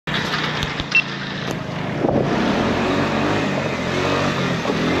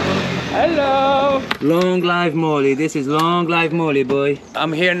Long live Molly. This is long live Molly, boy.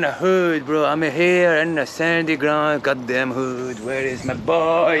 I'm here in the hood, bro. I'm here in the sandy ground. Goddamn hood. Where is my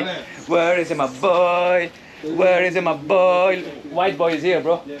boy? Where is my boy? Where is my boy? White boy is here,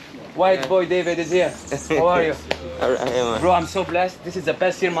 bro. White boy David is here. How are you? Bro, I'm so blessed. This is the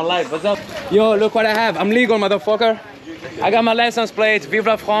best year of my life. What's up? Yo, look what I have. I'm legal, motherfucker. I got my license plate. Vive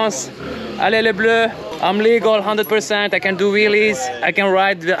la France. Allez les bleus. I'm legal 100%. I can do wheelies. I can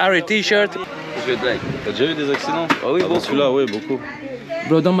ride the RA t-shirt. T'as déjà eu des accidents? Oh oui, beaucoup. Celui-là, oui, beaucoup.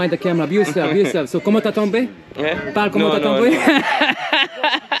 Bro, don't mind the camera. Be yourself, be yourself. So, comment t'as tombé? Parle comment t'as tombé.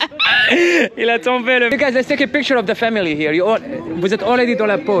 Il a tombé le... You guys, let's take a picture of the family here. Vous êtes already dans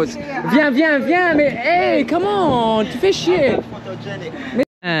la pose. Viens, viens, viens, mais hey, come on, tu fais chier.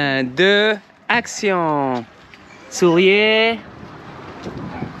 1, 2, action. Souriez.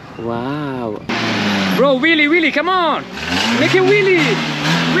 Wow. Bro, wheelie, wheelie, come on. Make a wheelie.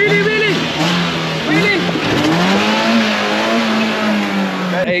 Wheelie, wheelie. Wheelie.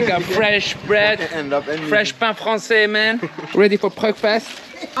 Hey, got fresh bread, fresh pain français, man. Ready for breakfast?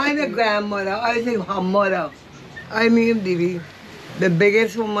 I'm a grandmother. I think her mother. I mean, the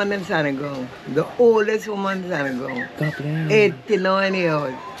biggest woman in Senegal, the oldest woman in Senegal. God bless. 89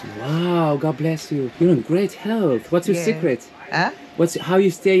 years. Wow, God bless you. You're in great health. What's your secret? Huh? How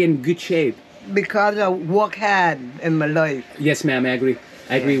you stay in good shape? Because I work hard in my life. Yes, ma'am, I agree.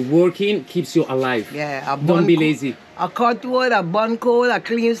 I agree. Working keeps you alive. Yeah. Don't be lazy. I cut wood, I burn coal, I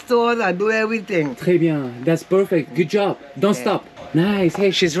clean stores, I do everything. Très bien. That's perfect. Good job. Don't stop. Nice.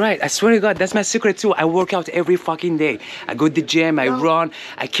 Hey, she's right. I swear to God, that's my secret too. I work out every fucking day. I go to the gym, I run,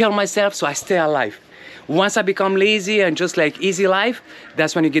 I kill myself so I stay alive. Once I become lazy and just like easy life,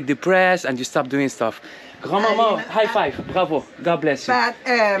 that's when you get depressed and you stop doing stuff. Grand-maman, high five. Bravo. God bless you. But,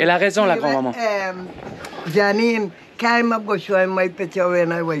 Elle a raison, la grand-maman. Janine, came up, go show him my picture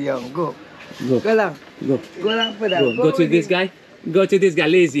when I was young. Go. Go. Go along. Go. Go along for that. Go to this guy. Go to this guy.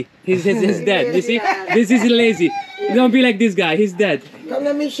 Lazy. He's dead. You see? This is lazy. Don't be like this guy. He's dead. Come,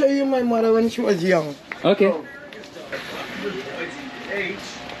 let me show you my mother when she was young. Okay.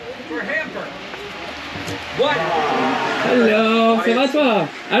 What? Hello. Ça va toi?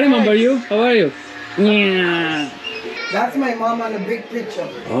 I remember you. How are you? That's my mom on a big picture.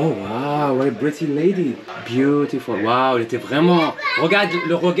 Oh wow, what a pretty lady. Beautiful. Wow, elle était vraiment... Regarde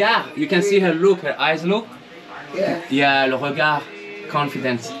le regard. You can see her look, her eyes look. Yeah. Yeah, le regard.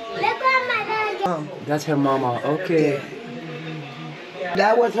 Confidence. That's her mama. Okay.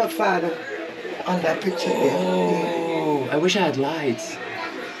 That was her father on that picture there. Oh, I wish I had lights.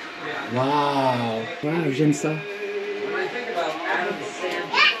 Wow. Wow, j'aime ça.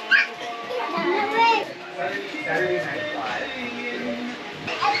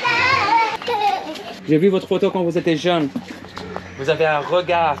 J'ai vu votre photo quand vous étiez jeune. Vous avez un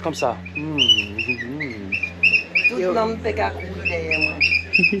regard comme ça. Tout le monde fait qu'à couler, moi.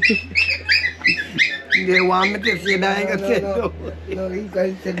 They want me to say that, I can say no. No, you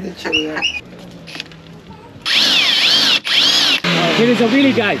guys take the children. Here is a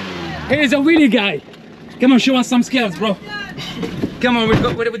wheelie guy. Here is a wheelie guy. Come on, show us some skills, bro. Come on, we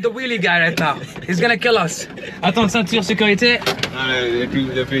go with the wheelie guy right now. He's gonna kill us. Attends, ceinture sécurité.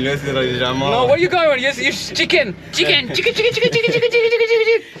 Depuis là, c'est déjà mort. No, where you going? You chicken. Chicken.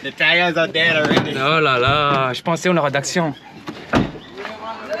 The tires are dead already. Oh là là, je pensais à une rédaction.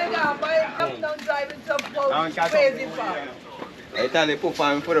 Yeah, you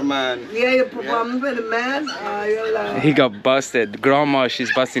performing for the man? You're like... He got busted. Grandma,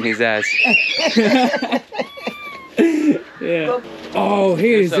 she's busting his ass. Yeah. Oh,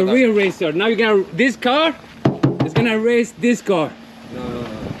 here is the real racer. Now you're gonna... This car is gonna race this car. No.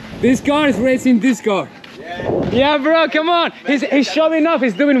 This car is racing this car. Yeah, bro, come on. He's showing off.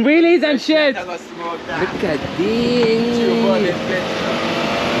 He's doing wheelies and shit. Look at this.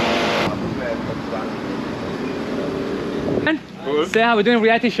 Say how we're doing a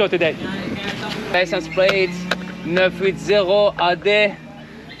reality show today. License plate 980 AD.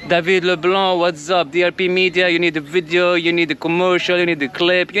 David Leblanc, what's up? DLP Media, you need a video, you need a commercial, you need a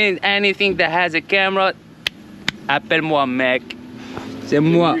clip, you need anything that has a camera. Appelle-moi, mec. C'est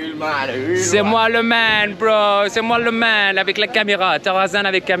moi. C'est moi le man, bro. C'est moi le man avec la caméra. Tarzan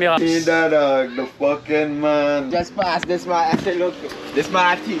avec caméra. The fucking man. Just pass this man. Look, this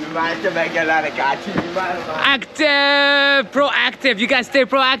my team. Man, to make a lot of active, proactive. You guys stay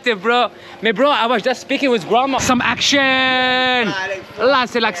proactive, bro. Mais bro, I was just speaking with grandma. Some action. Là,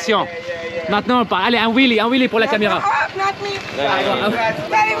 c'est l'action. Maintenant, on parle. Allez, un wheelie pour la caméra. Not me.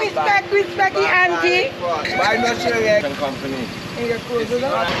 Very respect the auntie. Why not show you? Company. And you're cool with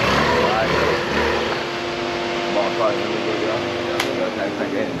that?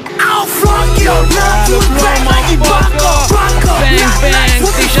 I'll fuck your love to the back like you Bang, bang,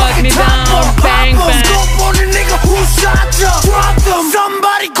 they shot me down. Bang, bang. Go on the nigga who shot ya. Drop them.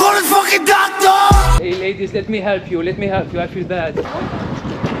 Somebody call a fucking doctor. Hey ladies, let me help you. Let me help you. I feel bad.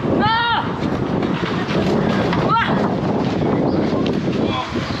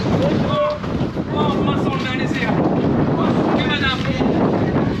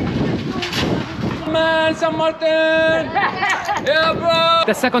 Man, San Martin! Yeah, bro!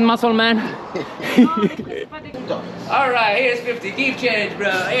 The second muscle man. Alright, here's 50. Keep change, bro.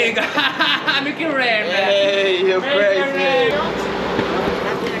 Here you go. Make it rain, man. Hey, you're crazy.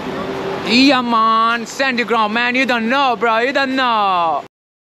 Yeah, man. Sandy ground, man. You don't know, bro. You don't know.